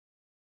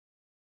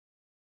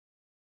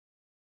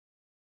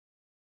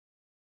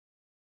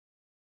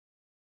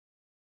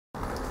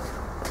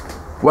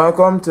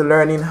Welcome to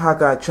Learning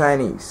Hakka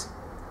Chinese.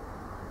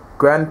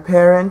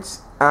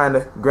 Grandparents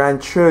and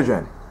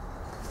grandchildren.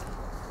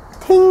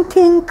 听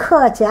听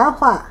客家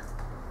话，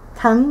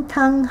谈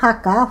谈客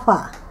家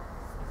话。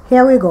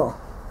Here we go.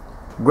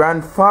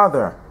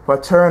 Grandfather,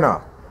 paternal.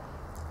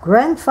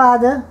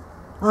 Grandfather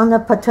on the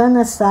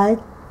paternal side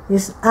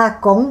is 阿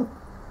公，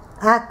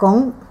阿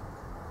公。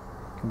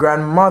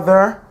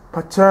Grandmother,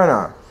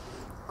 paternal.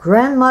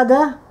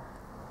 Grandmother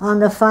on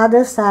the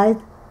father side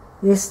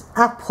is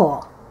阿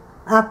婆，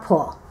阿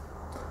婆。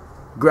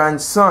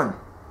Grandson,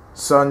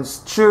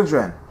 son's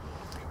children.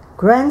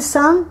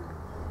 Grandson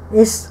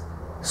is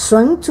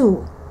孙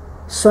子，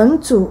孙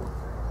子。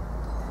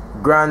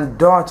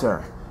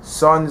Granddaughter,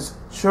 son's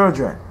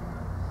children.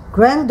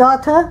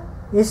 Granddaughter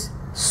is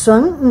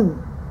孙女，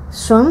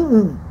孙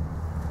女。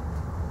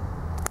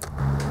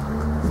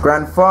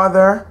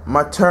Grandfather,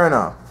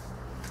 maternal.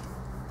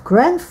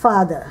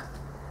 Grandfather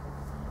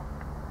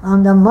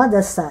on the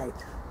mother side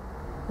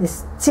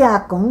is 家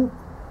公，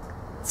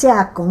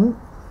家公。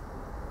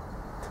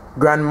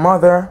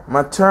Grandmother,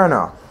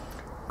 maternal.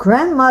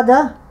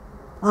 Grandmother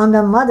on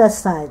the mother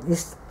side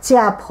is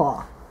家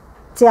婆，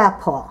家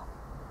婆。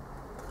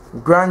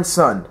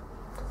Grandson,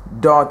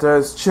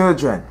 daughter's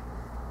children.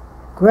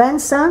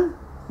 Grandson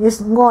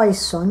is 外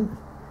孙，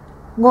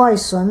外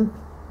孙。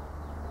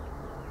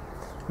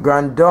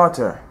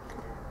Granddaughter,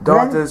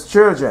 daughter's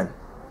children.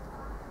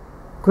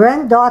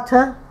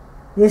 Granddaughter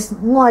is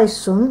外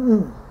孙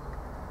女，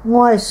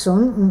外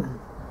孙女。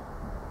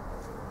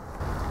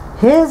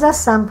Here's a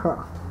sample.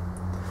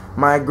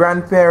 My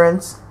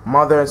grandparents'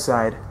 mother's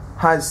side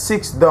has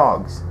 6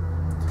 dogs.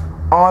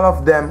 All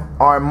of them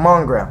are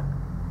mongrel.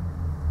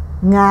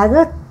 我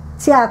嘅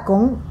家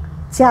公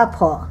家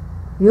婆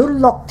有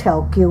6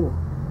條狗，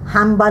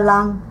冚唪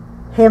唥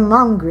係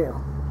mongrel.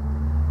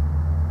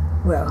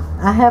 Well,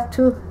 I have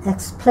to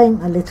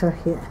explain a little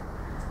here.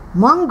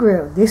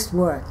 Mongrel, this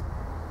word,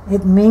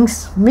 it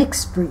means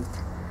mixed breed.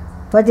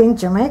 But in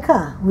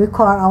Jamaica, we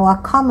call our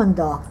common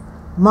dog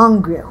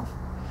mongrel.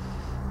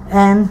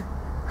 And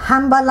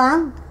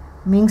hambalang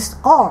means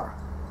all.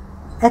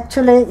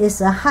 Actually, it's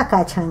a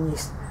Hakka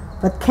Chinese.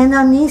 But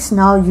Cantonese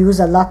now use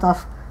a lot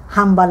of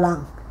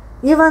hambalang.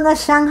 Even the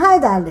Shanghai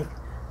dialect,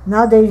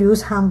 now they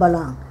use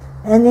hambalang.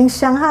 And in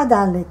Shanghai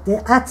dialect, they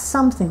add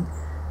something.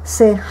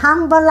 Say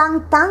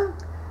hambalang tang.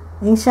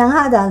 In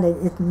Shanghai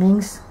dialect, it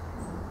means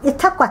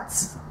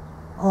itakwats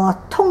or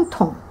tong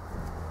tong.